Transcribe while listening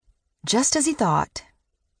just as he thought.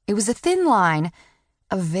 It was a thin line,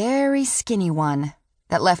 a very skinny one,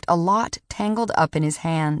 that left a lot tangled up in his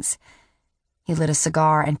hands. He lit a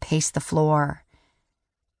cigar and paced the floor.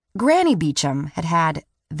 Granny Beecham had had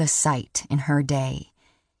the sight in her day.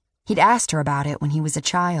 He'd asked her about it when he was a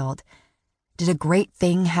child. Did a great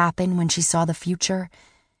thing happen when she saw the future?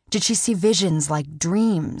 Did she see visions like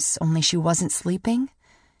dreams, only she wasn't sleeping?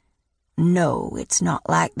 "No, it's not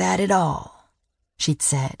like that at all," she'd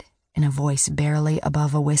said, in a voice barely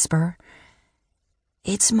above a whisper.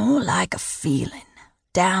 "It's more like a feeling,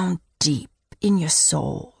 down deep in your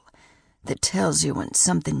soul, that tells you when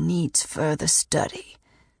something needs further study.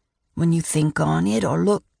 When you think on it or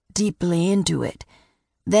look deeply into it,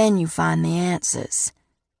 then you find the answers.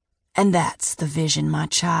 And that's the vision, my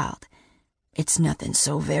child. It's nothing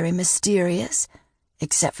so very mysterious,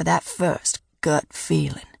 except for that first gut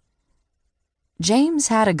feeling." James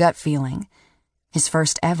had a gut feeling, his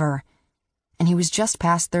first ever, and he was just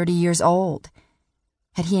past 30 years old.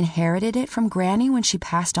 Had he inherited it from Granny when she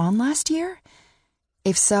passed on last year?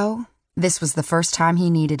 If so, this was the first time he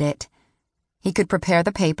needed it. He could prepare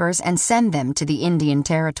the papers and send them to the Indian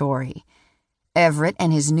Territory. Everett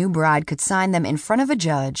and his new bride could sign them in front of a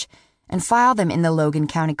judge and file them in the Logan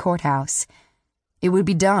County Courthouse. It would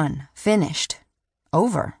be done, finished,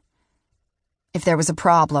 over. If there was a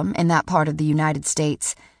problem in that part of the United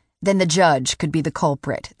States, then the judge could be the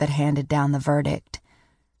culprit that handed down the verdict.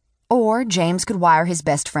 Or James could wire his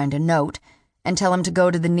best friend a note and tell him to go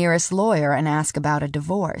to the nearest lawyer and ask about a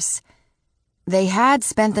divorce. They had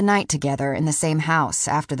spent the night together in the same house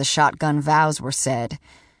after the shotgun vows were said.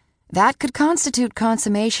 That could constitute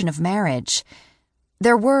consummation of marriage.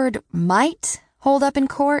 Their word might hold up in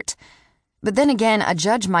court, but then again, a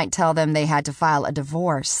judge might tell them they had to file a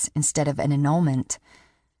divorce instead of an annulment.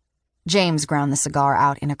 James ground the cigar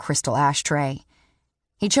out in a crystal ashtray.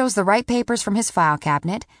 He chose the right papers from his file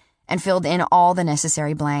cabinet and filled in all the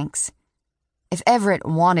necessary blanks. If Everett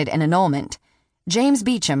wanted an annulment, James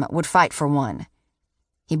Beecham would fight for one.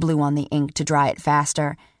 He blew on the ink to dry it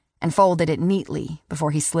faster and folded it neatly before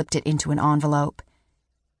he slipped it into an envelope.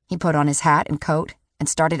 He put on his hat and coat and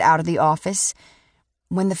started out of the office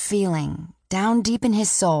when the feeling, down deep in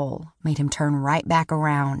his soul, made him turn right back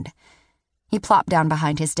around. He plopped down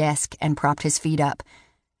behind his desk and propped his feet up,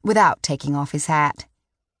 without taking off his hat.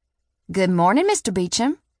 "Good morning, Mr.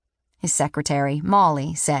 Beecham," his secretary,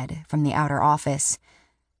 Molly, said from the outer office.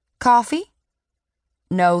 "Coffee?"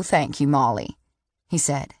 "No, thank you, Molly," he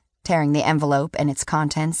said, tearing the envelope and its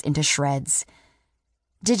contents into shreds.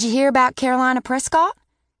 "Did you hear about Carolina Prescott?"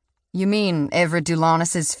 "You mean Everett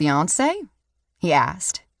Dulanis's fiancée?" he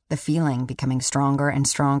asked, the feeling becoming stronger and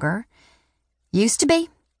stronger. "Used to be.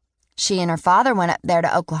 She and her father went up there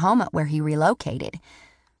to Oklahoma, where he relocated.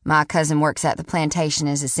 My cousin works at the plantation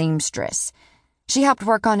as a seamstress. She helped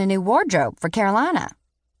work on a new wardrobe for Carolina.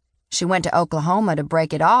 She went to Oklahoma to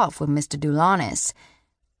break it off with Mr. Dulanis.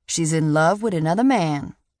 She's in love with another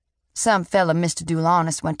man. Some fella Mr.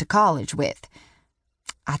 Dulanis went to college with.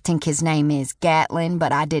 I think his name is Gatlin,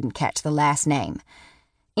 but I didn't catch the last name.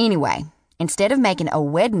 Anyway, instead of making a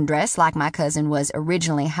wedding dress like my cousin was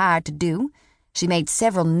originally hired to do, she made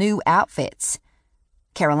several new outfits.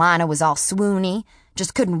 Carolina was all swoony,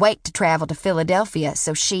 just couldn't wait to travel to Philadelphia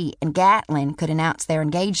so she and Gatlin could announce their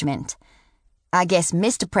engagement. I guess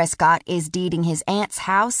Mr. Prescott is deeding his aunt's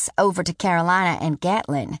house over to Carolina and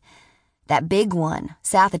Gatlin, that big one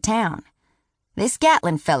south of town. This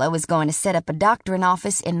Gatlin fellow was going to set up a doctoring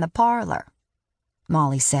office in the parlor,"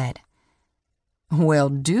 Molly said. "Well,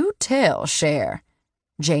 do tell, Cher,"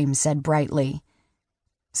 James said brightly.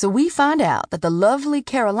 "So we find out that the lovely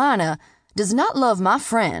Carolina does not love my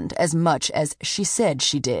friend as much as she said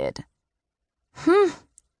she did."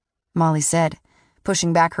 Molly said,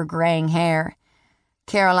 pushing back her graying hair.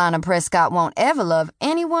 "Carolina Prescott won't ever love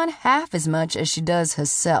anyone half as much as she does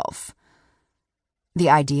herself." The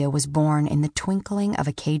idea was born in the twinkling of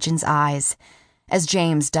a Cajun's eyes, as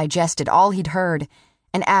James digested all he'd heard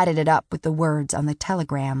and added it up with the words on the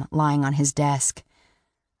telegram lying on his desk.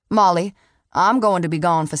 "Molly, I'm going to be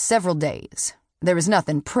gone for several days. There is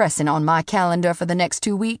nothing pressing on my calendar for the next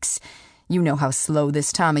 2 weeks. You know how slow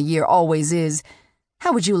this time of year always is.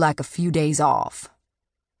 How would you like a few days off?"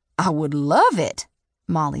 "I would love it,"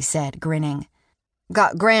 Molly said, grinning.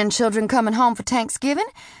 "Got grandchildren coming home for Thanksgiving,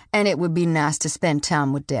 and it would be nice to spend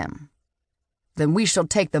time with them." "Then we shall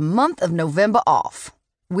take the month of November off,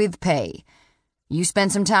 with pay. You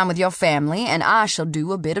spend some time with your family, and I shall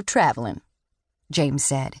do a bit of traveling," James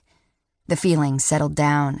said. The feeling settled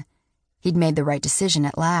down. He'd made the right decision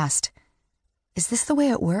at last. Is this the way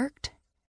it worked?